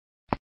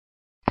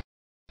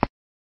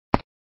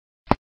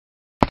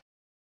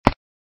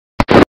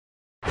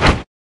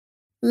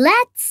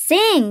Let's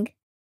sing!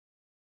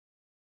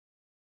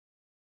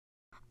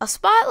 A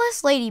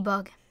Spotless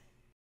Ladybug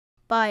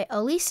by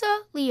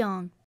Alyssa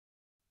Liang.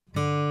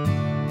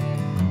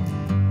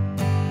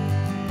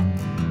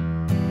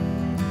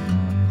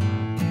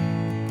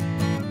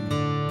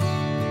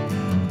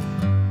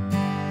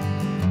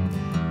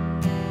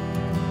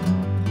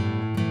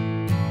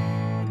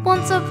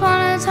 Once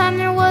upon a time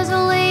there was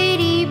a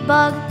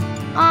ladybug.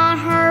 On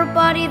her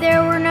body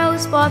there were no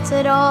spots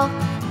at all.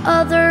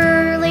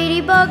 Other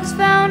ladybugs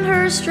found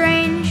her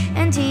strange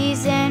and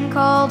teased and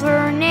called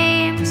her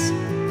names.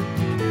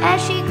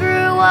 As she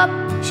grew up,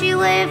 she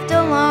lived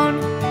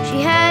alone. She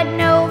had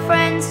no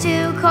friends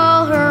to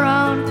call her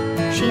own.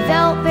 She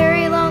felt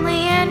very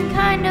lonely and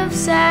kind of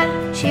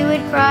sad. She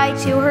would cry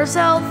to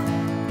herself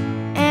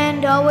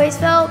and always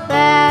felt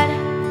bad.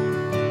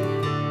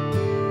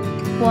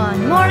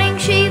 One morning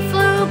she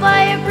flew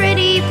by a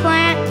pretty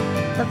plant.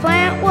 The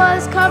plant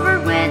was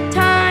covered with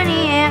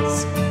tiny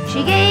ants.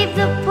 She gave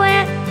the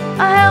plant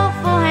a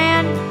helpful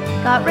hand,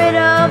 got rid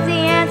of the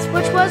ants,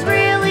 which was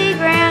really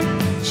grand.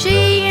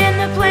 She and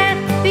the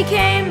plant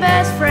became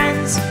best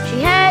friends.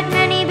 She had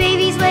many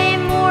babies, way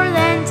more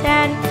than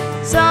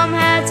 10. Some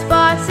had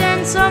spots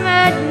and some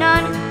had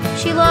none.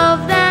 She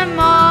loved them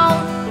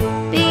all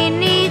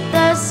beneath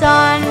the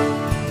sun.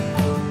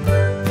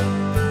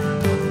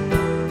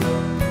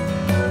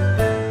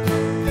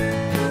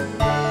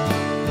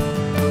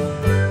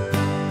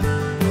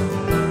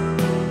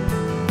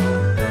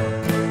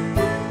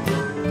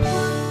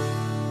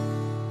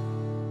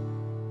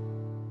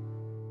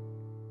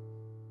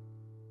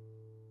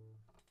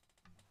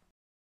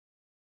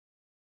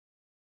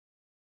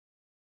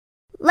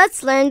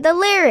 Let's learn the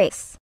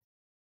lyrics.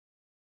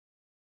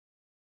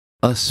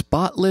 A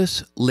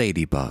Spotless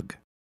Ladybug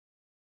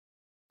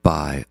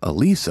by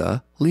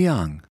Alyssa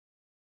Liang.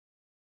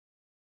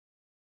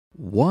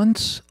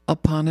 Once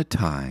upon a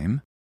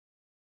time,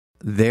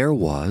 there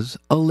was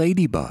a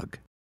ladybug.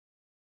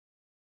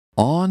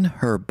 On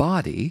her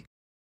body,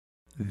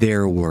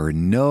 there were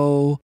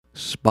no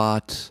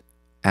spots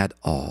at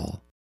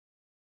all.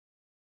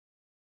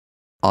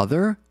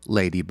 Other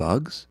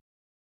ladybugs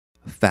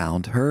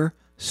found her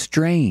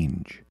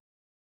strange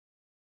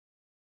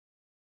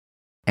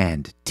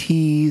and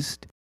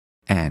teased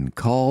and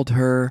called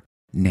her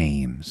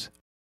names.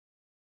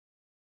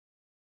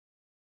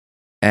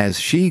 As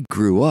she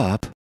grew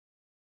up,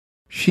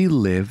 she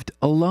lived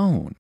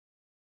alone.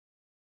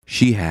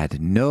 She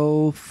had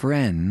no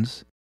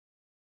friends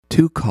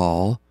to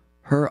call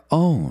her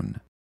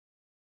own.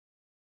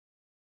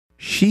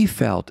 She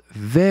felt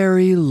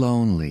very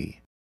lonely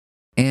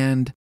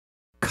and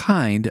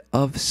kind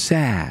of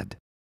sad.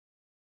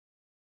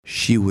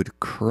 She would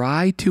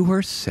cry to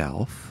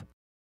herself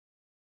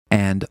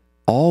and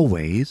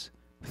always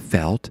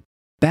felt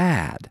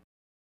bad.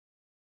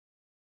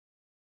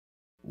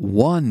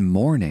 One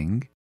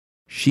morning,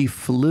 she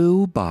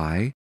flew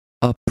by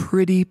a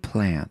pretty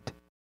plant.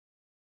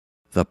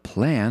 The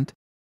plant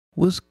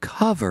was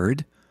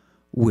covered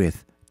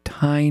with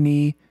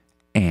tiny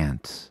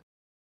ants.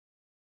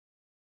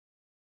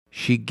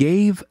 She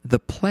gave the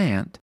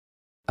plant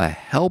a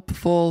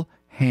helpful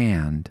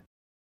hand,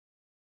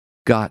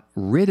 got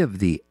rid of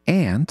the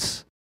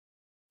ants,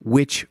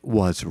 which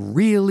was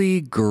really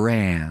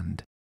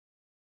grand.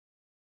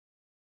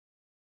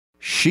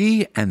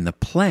 She and the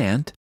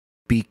plant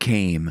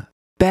became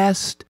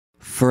best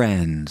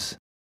friends.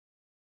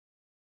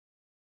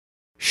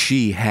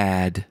 She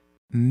had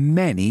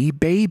many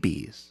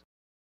babies,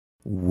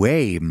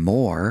 way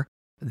more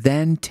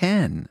than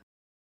 10.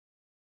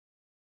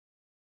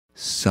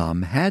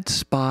 Some had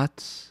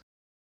spots,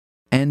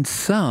 and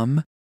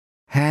some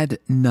had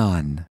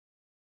none.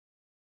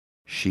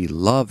 She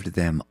loved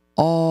them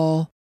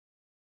all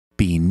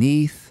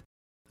beneath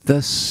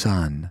the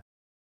sun.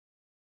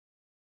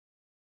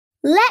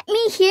 Let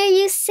me hear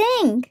you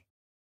sing.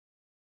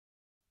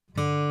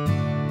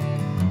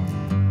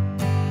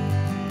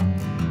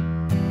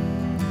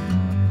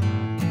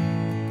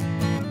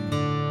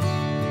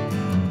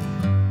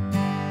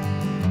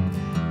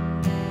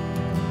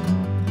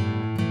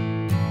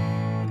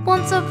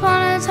 Once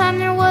upon a time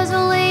there was a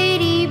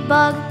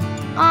ladybug.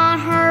 On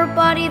her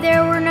body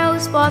there were no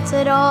spots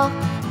at all.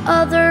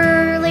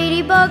 Other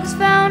ladybugs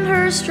found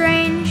her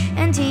strange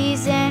and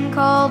teased and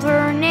called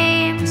her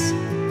names.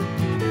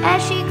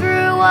 As she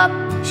grew up,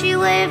 she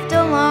lived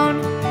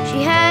alone.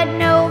 She had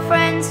no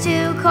friends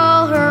to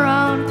call her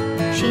own.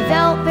 She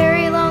felt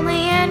very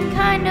lonely and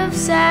kind of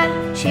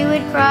sad. She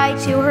would cry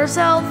to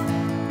herself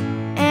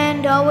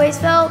and always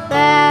felt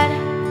bad.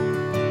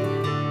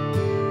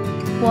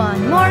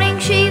 One morning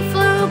she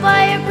flew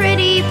by a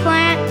pretty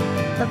plant.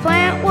 The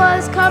plant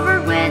was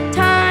covered with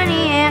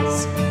tiny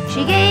ants.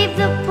 She gave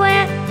the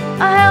plant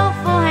a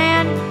helpful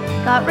hand,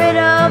 got rid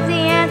of the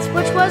ants,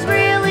 which was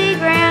really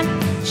grand.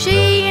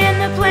 She and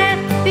the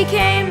plant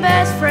became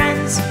best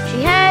friends.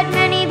 She had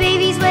many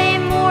babies, way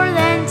more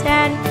than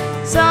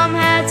 10. Some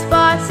had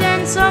spots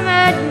and some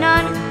had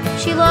none.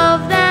 She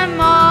loved them